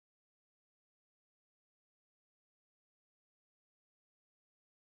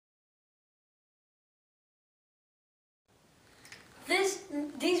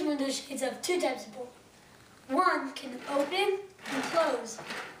these window shades have two types of pull. One can open and close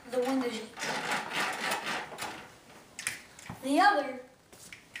the window shades. The other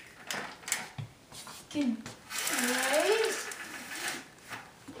can raise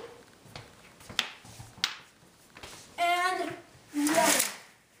and lower.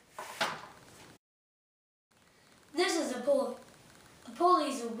 This is a pulley. A pulley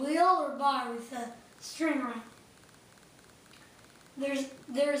is a wheel or bar with a string around it.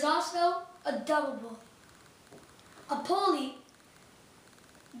 There's also a double pulley. A pulley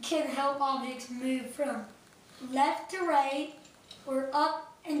can help objects move from left to right or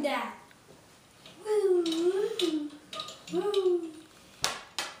up and down. Woo, woo, woo.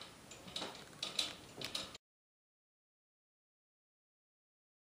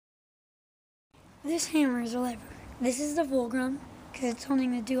 This hammer is a lever. This is the fulcrum because it's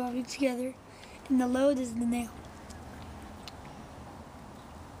holding the two objects together, and the load is the nail.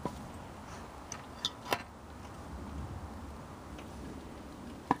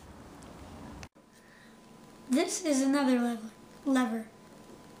 This is another lever.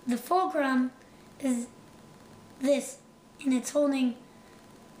 The fulcrum is this, and it's holding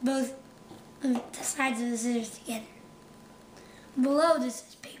both of the sides of the scissors together. Below this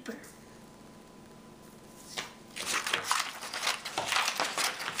is paper.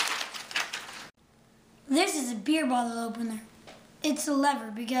 This is a beer bottle opener. It's a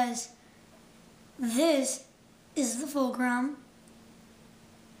lever because this is the fulcrum,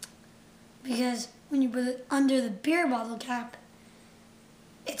 because when you put it under the beer bottle cap,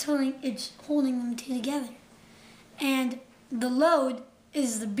 it's holding them two together. And the load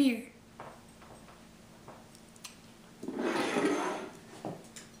is the beer.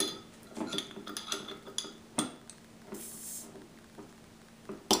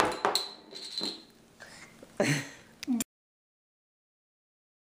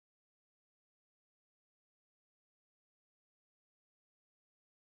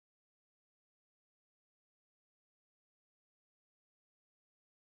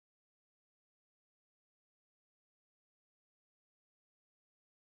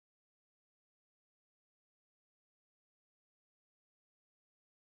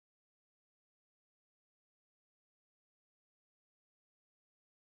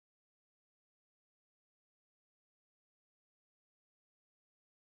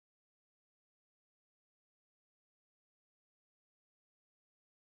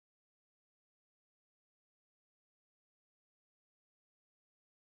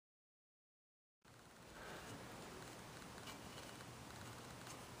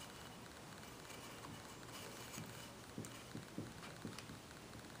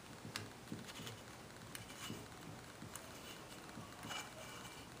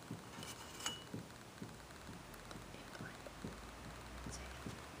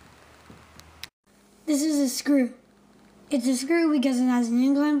 This is a screw. It's a screw because it has an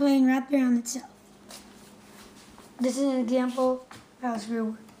inclined plane wrapped around itself. This is an example of how a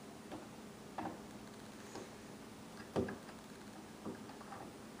screw works.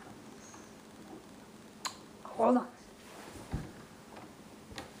 Hold on.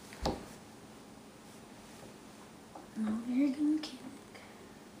 No, very good mechanic.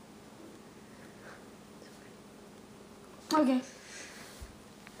 Okay.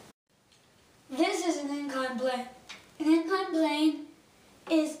 This is an inclined plane. An inclined plane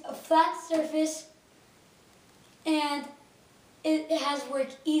is a flat surface, and it has work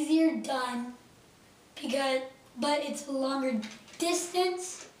easier done but it's a longer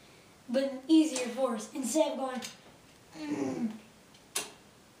distance but an easier force. Instead of going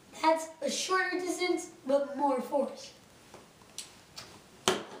that's a shorter distance but more force.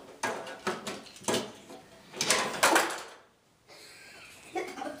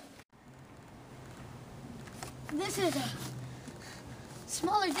 This is a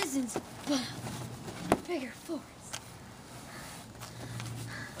smaller distance, but a bigger force.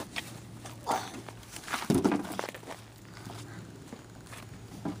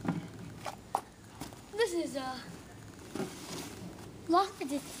 This is a longer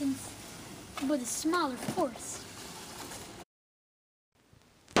distance, but a smaller force.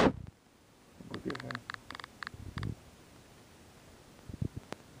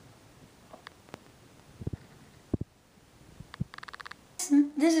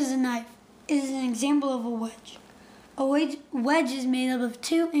 This is a knife. It is an example of a wedge. A wedge is made up of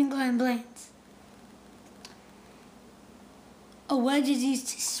two inclined planes. A wedge is used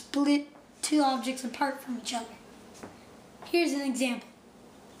to split two objects apart from each other. Here's an example.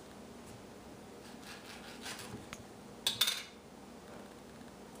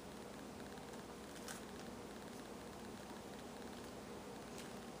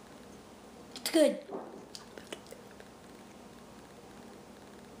 That's good.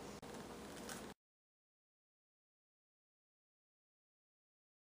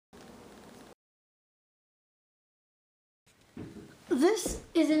 This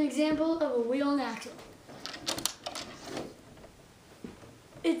is an example of a wheel and axle.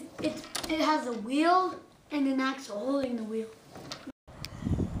 It has a wheel and an axle holding the wheel.